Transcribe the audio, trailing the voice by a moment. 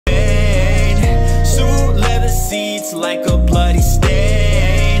seats like a bloody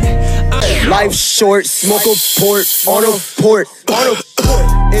stain. Life short, smoke a port on a port,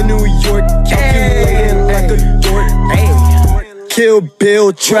 in New York, calculating like a dork. Kill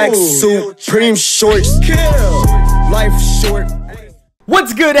Bill, track suit, Supreme shorts. Life short.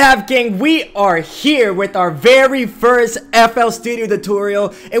 What's good, Half Gang? We are here with our very first FL Studio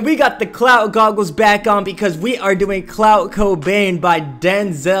tutorial, and we got the clout goggles back on because we are doing Clout Cobain by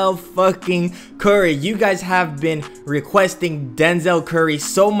Denzel fucking Curry. You guys have been requesting Denzel Curry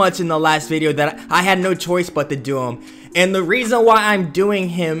so much in the last video that I had no choice but to do him. And the reason why I'm doing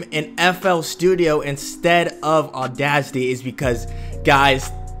him in FL Studio instead of Audacity is because,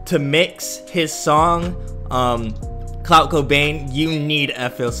 guys, to mix his song, Clout Cobain, you need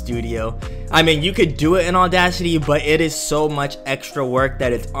FL Studio. I mean, you could do it in Audacity, but it is so much extra work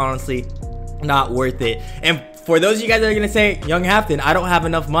that it's honestly not worth it. And for those of you guys that are gonna say, YoungHalfington, I don't have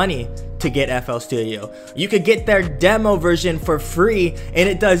enough money to get FL Studio, you could get their demo version for free, and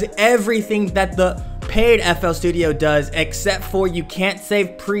it does everything that the paid FL Studio does, except for you can't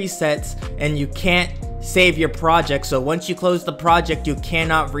save presets and you can't save your project. So once you close the project, you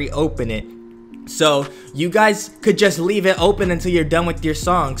cannot reopen it. So you guys could just leave it open until you're done with your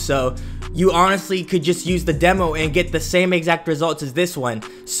song. So you honestly could just use the demo and get the same exact results as this one.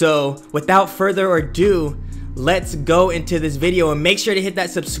 So without further ado, let's go into this video, and make sure to hit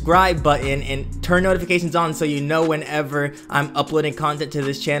that subscribe button and turn notifications on so you know whenever I'm uploading content to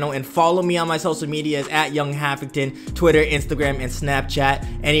this channel, and follow me on my social medias at YoungHalfington, Twitter, Instagram, and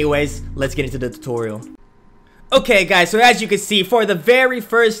Snapchat. Anyways, let's get into the tutorial. Okay guys, so as you can see, for the very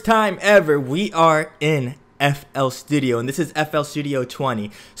first time ever, we are in FL Studio, and this is FL Studio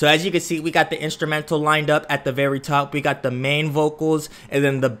 20. So as you can see, we got the instrumental lined up at the very top, we got the main vocals, and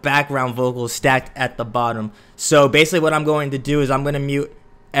then the background vocals stacked at the bottom. So basically what I'm going to do is I'm going to mute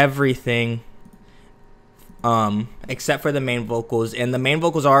everything except for the main vocals, and the main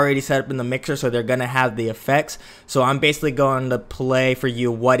vocals are already set up in the mixer, so they're gonna have the effects. So I'm basically going to play for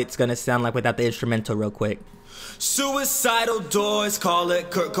you what it's gonna sound like without the instrumental real quick. Suicidal doors, call it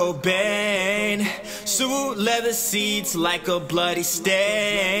Kurt Cobain. Suit leather seats like a bloody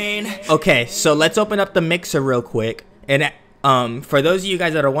stain. Okay, so let's open up the mixer real quick. And for those of you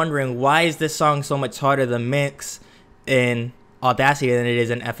guys that are wondering, why is this song so much harder to mix in Audacity than it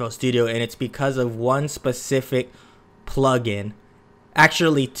is in FL Studio? And it's because of one specific plugin,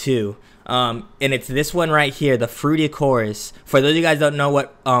 actually two, and it's this one right here, the Fruity Chorus. For those of you guys that don't know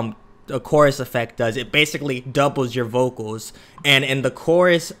what a chorus effect does, it basically doubles your vocals. And in the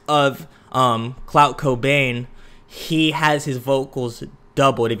chorus of Clout Cobain, he has his vocals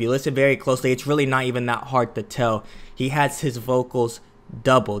doubled. If you listen very closely, it's really not even that hard to tell. He has his vocals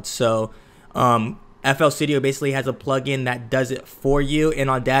doubled. So FL Studio basically has a plugin that does it for you. In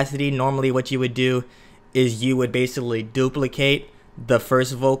Audacity, normally what you would do is you would basically duplicate the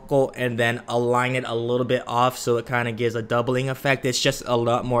first vocal and then align it a little bit off, so it kind of gives a doubling effect. It's just a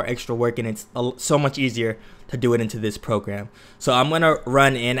lot more extra work, and it's so much easier to do it into this program. So I'm gonna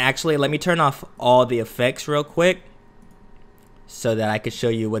run in, actually let me turn off all the effects real quick so that I could show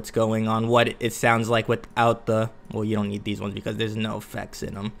you what's going on, what it sounds like without the, well, you don't need these ones because there's no effects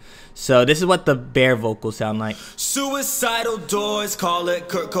in them. So this is what the bare vocals sound like. Suicidal doors, call it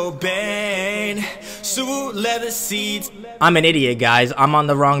Kurt Cobain. Suit leather seats. I'm an idiot, guys. I'm on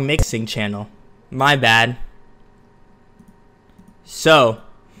the wrong mixing channel. My bad. So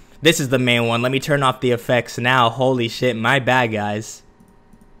this is the main one. Let me turn off the effects now. Holy shit, my bad, guys.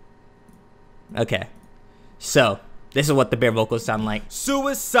 Okay, so this is what the bare vocals sound like.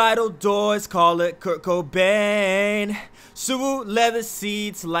 Suicidal doors, call it Kurt Cobain. Suit leather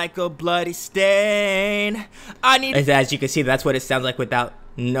seats like a bloody stain. I need. As you can see, that's what it sounds like without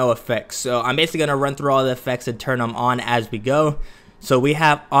no effects. So I'm basically gonna run through all the effects and turn them on as we go. So we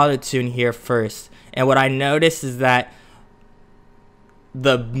have autotune here first, and what I noticed is that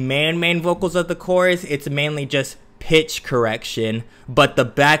the main vocals of the chorus, it's mainly just pitch correction, but the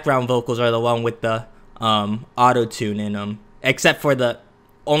background vocals are the one with the auto-tune in them, except for the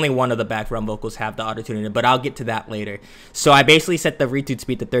only one of the background vocals have the auto-tune in it, but I'll get to that later. So I basically set the retune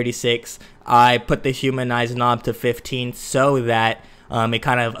speed to 36. I put the humanize knob to 15 so that it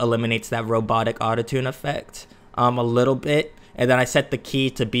kind of eliminates that robotic auto-tune effect a little bit. And then I set the key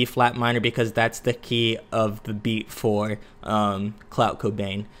to B flat minor because that's the key of the beat for Clout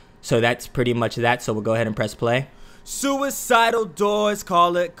Cobain. So that's pretty much that. So we'll go ahead and press play. Suicidal doors,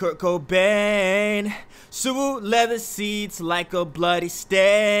 call it Kurt Cobain. Suit leather seats like a bloody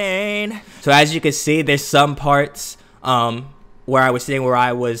stain. So as you can see, there's some parts where I was saying where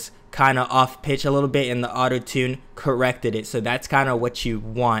I was kind of off pitch a little bit, and the auto tune corrected it. So that's kind of what you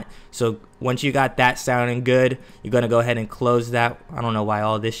want. So once you got that sounding good, you're gonna go ahead and close that. I don't know why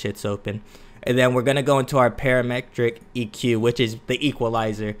all this shit's open. And then we're gonna go into our parametric EQ, which is the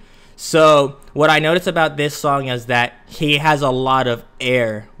equalizer. So what I noticed about this song is that he has a lot of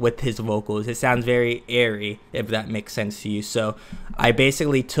air with his vocals. It sounds very airy, if that makes sense to you. So I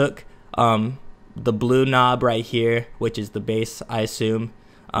basically took the blue knob right here, which is the bass, I assume,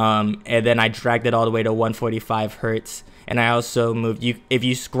 and then I dragged it all the way to 145 hertz. And I also moved, if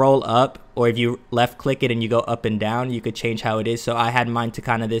you scroll up, or if you left click it and you go up and down, you could change how it is. So I had mine to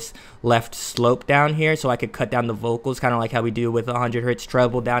kind of this left slope down here, so I could cut down the vocals, kind of like how we do with 100 hertz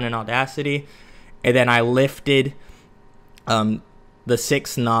treble down in Audacity. And then I lifted the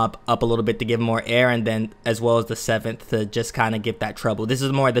 6th knob up a little bit to give more air, and then as well as the 7th to just kind of give that treble. This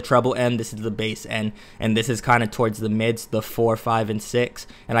is more the treble end, this is the bass end, and this is kind of towards the mids, the 4, 5, and 6.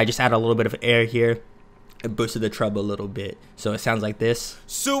 And I just add a little bit of air here. It boosted the treble a little bit, so it sounds like this.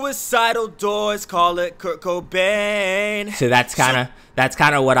 Suicidal doors, call it Kurt Cobain. So that's kind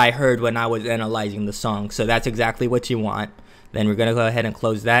of what I heard when I was analyzing the song. So that's exactly what you want. Then we're gonna go ahead and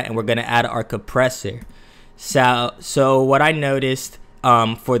close that, and we're gonna add our compressor. So what I noticed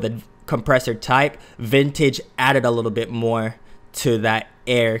for the compressor type, Vintage added a little bit more to that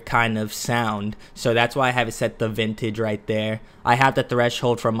air kind of sound. So that's why I have it set the Vintage right there. I have the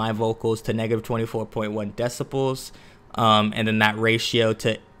threshold from my vocals to negative 24.1 decibels, and then that ratio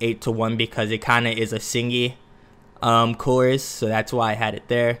to 8:1 because it kind of is a singy chorus, so that's why I had it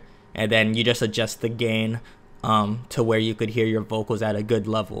there. And then you just adjust the gain to where you could hear your vocals at a good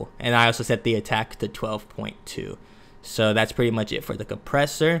level. And I also set the attack to 12.2. So that's pretty much it for the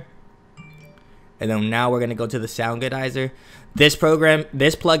compressor. And then now we're gonna go to the Soundgoodizer. This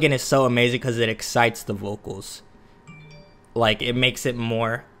plugin is so amazing because it excites the vocals. Like, it makes it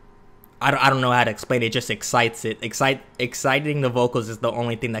more, I don't know how to explain it, it just excites it. Exciting the vocals is the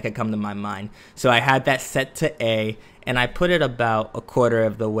only thing that could come to my mind. So I had that set to A, and I put it about a quarter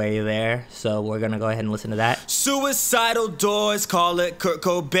of the way there. So we're gonna go ahead and listen to that. Suicidal doors, call it Kurt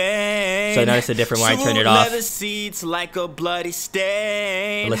Cobain. So notice the difference when I turn it off. Leather seats like a bloody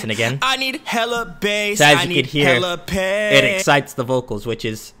stain. So listen again. I need hella bass. So as you can hear, pain. it excites the vocals, which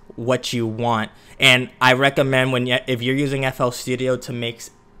is what you want. And I recommend if you're using FL Studio to make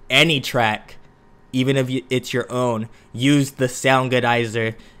any track, even if it's your own, use the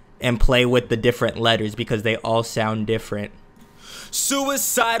Soundgoodizer and play with the different letters because they all sound different.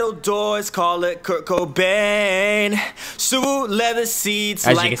 Suicidal doors, call it Kurt Cobain. Leather seats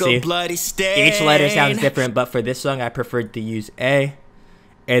as like a bloody stain. Each letter sounds different, but for this song I preferred to use A.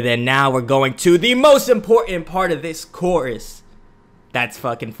 And then now we're going to the most important part of this chorus. That's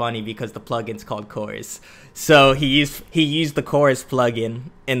fucking funny because the plugin's called Chorus. So he used the Chorus plugin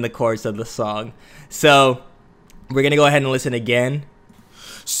in the chorus of the song. So we're gonna go ahead and listen again.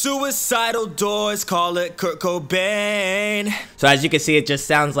 Suicidal doors, call it Kurt Cobain. So as you can see, it just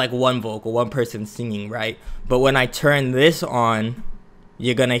sounds like one vocal, one person singing, right? But when I turn this on,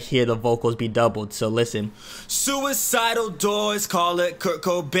 you're gonna hear the vocals be doubled. So listen. Suicidal doors, call it Kurt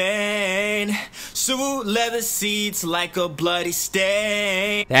Cobain. Leather seats like a bloody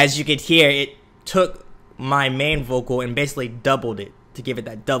stain. As you could hear, it took my main vocal and basically doubled it to give it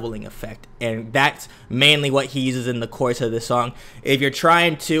that doubling effect. And that's mainly what he uses in the chorus of the song. If you're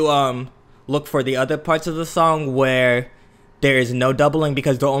trying to look for the other parts of the song where there is no doubling,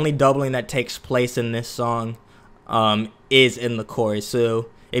 because the only doubling that takes place in this song is in the chorus. So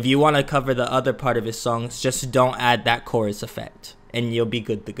if you want to cover the other part of his songs, just don't add that chorus effect and you'll be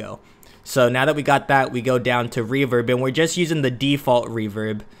good to go. So now that we got that, we go down to reverb, and we're just using the default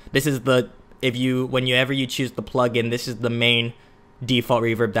reverb. This is the, whenever you choose the plugin, this is the main default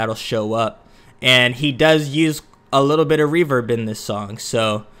reverb that'll show up. And he does use a little bit of reverb in this song,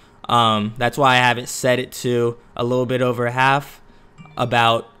 so that's why I have it set it to a little bit over half.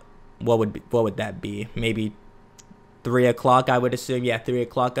 About what would that be? Maybe 3 o'clock, I would assume. Yeah, 3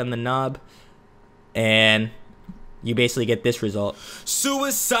 o'clock on the knob, and you basically get this result.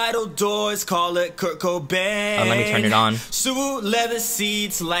 Suicidal doors, call it Kurt Cobain. Let me turn it on. Leather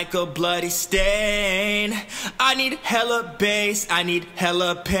seats like a bloody stain. I need hella bass, I need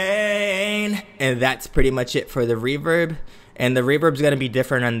hella pain. And that's pretty much it for the reverb. And the reverb's gonna be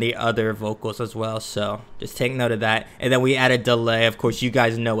different on the other vocals as well, so just take note of that. And then we add a delay. Of course, you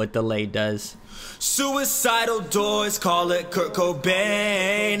guys know what delay does. Suicidal doors, call it Kurt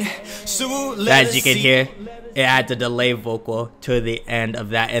Cobain. As you can hear, it adds a delay vocal to the end of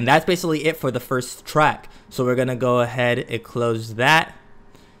that. And that's basically it for the first track. So we're gonna go ahead and close that.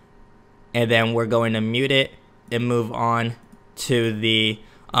 And then we're going to mute it and move on to the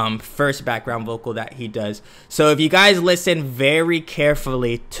first background vocal that he does. So if you guys listen very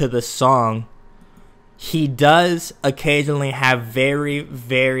carefully to the song, he does occasionally have very,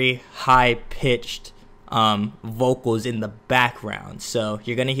 very high-pitched vocals in the background. So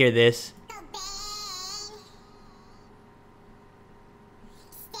you're gonna hear this.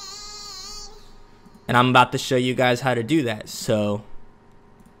 And I'm about to show you guys how to do that. So,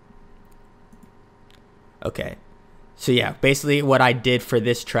 okay. So yeah, basically what I did for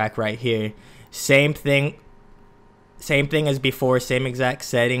this track right here, same thing as before, same exact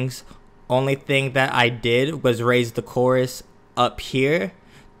settings. Only thing that I did was raise the chorus up here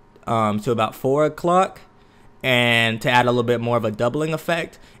to about 4 o'clock, and to add a little bit more of a doubling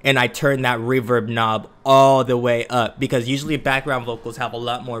effect. And I turned that reverb knob all the way up, because usually background vocals have a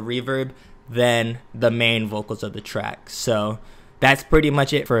lot more reverb than the main vocals of the track. So that's pretty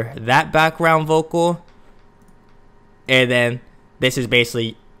much it for that background vocal. And then this is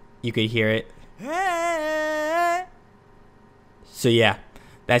basically, you could hear it. So yeah,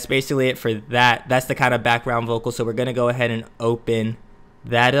 that's basically it for that. That's the kind of background vocal. So we're gonna go ahead and open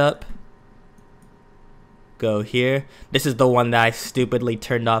that up. Go here. This is the one that I stupidly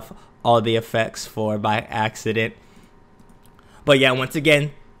turned off all the effects for by accident. But yeah, once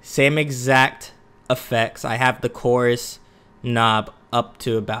again, same exact effects. I have the chorus knob up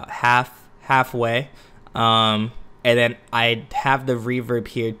to about halfway. And then I have the reverb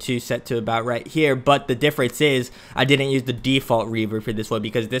here too, set to about right here. But the difference is I didn't use the default reverb for this one,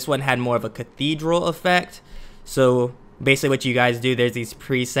 because this one had more of a cathedral effect. So basically what you guys do, there's these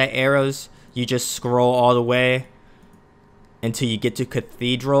preset arrows. You just scroll all the way until you get to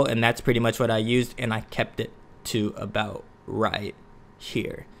cathedral. And that's pretty much what I used. And I kept it to about right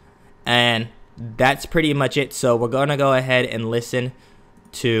here. And that's pretty much it. So we're going to go ahead and listen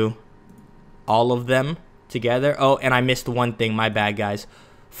to all of them together. Oh, and I missed one thing, my bad guys.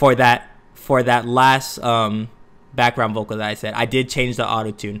 For that last background vocal that I said, I did change the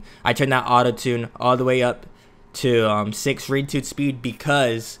auto-tune. I turned that auto-tune all the way up to 6 read-to speed,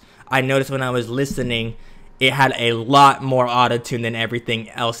 because I noticed when I was listening it had a lot more auto-tune than everything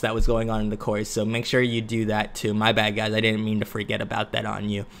else that was going on in the chorus. So make sure you do that too. My bad guys, I didn't mean to forget about that on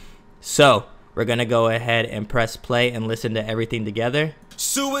you. So we're gonna go ahead and press play and listen to everything together.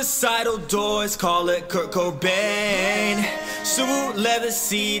 Suicidal doors, call it Kurt Cobain. Suit leather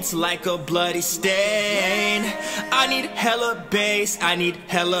seats like a bloody stain. I need hella bass, I need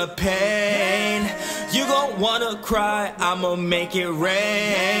hella pain. You gon' wanna cry, I'ma make it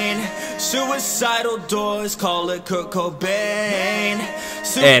rain. Suicidal doors, call it Kurt Cobain.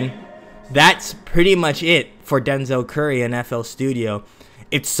 And that's pretty much it for Denzel Curry and FL Studio.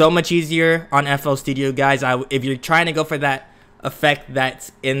 It's so much easier on FL Studio, guys. If you're trying to go for that effect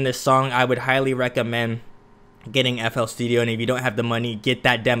that's in this song, I would highly recommend getting FL Studio. And if you don't have the money, get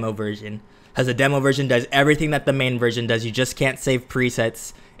that demo version, because the demo version does everything that the main version does. You just can't save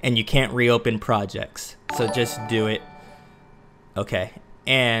presets and you can't reopen projects, so just do it. Okay,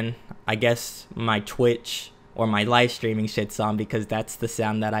 and I guess my Twitch or my live streaming shit's on, because that's the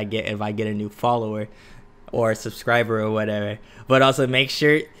sound that I get if I get a new follower or a subscriber or whatever. But also make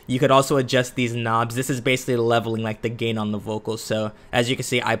sure you could also adjust these knobs. This is basically leveling like the gain on the vocals. So as you can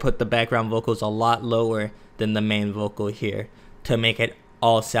see, I put the background vocals a lot lower than the main vocal here to make it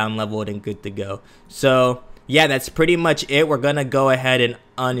all sound leveled and good to go. So yeah, that's pretty much it. We're gonna go ahead and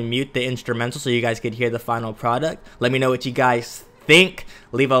unmute the instrumental so you guys could hear the final product. Let me know what you guys think.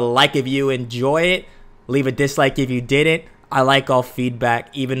 Leave a like if you enjoy it. Leave a dislike if you didn't. I like all feedback,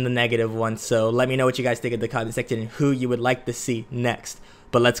 even the negative ones. So let me know what you guys think in the comment section and who you would like to see next.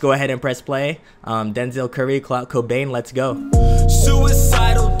 But let's go ahead and press play. Denzel Curry, Kurt Cobain, let's go.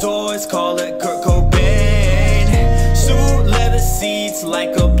 Suicidal doors, call it Kurt Cobain. Suit leather seats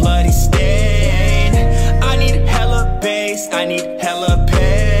like a bloody stain. I need hella bass, I need hella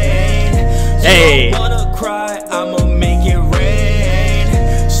pain. Hey. You don't wanna cry, I'ma make it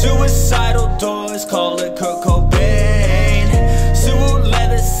rain. Suicidal doors, call it Kurt Cobain.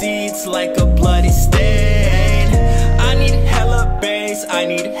 Seats like a bloody stain. I need hella bass, I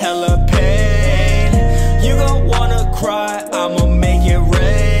need hella pain. You gon' wanna cry, I'ma make it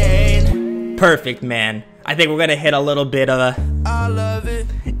rain. Perfect, man. I think we're gonna hit a little bit of a I love it.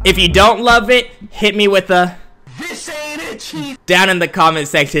 If you don't love it, hit me with a This ain't it, cheap. down in the comment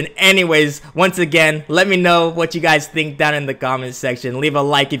section. Anyways, once again, let me know what you guys think down in the comment section. Leave a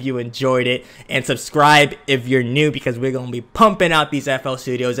like if you enjoyed it, and subscribe if you're new, because we're gonna be pumping out these FL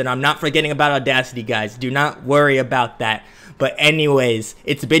Studios. And I'm not forgetting about Audacity, guys. Do not worry about that. But anyways,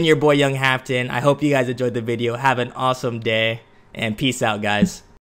 it's been your boy YoungHalfington. I hope you guys enjoyed the video. Have an awesome day, and peace out, guys.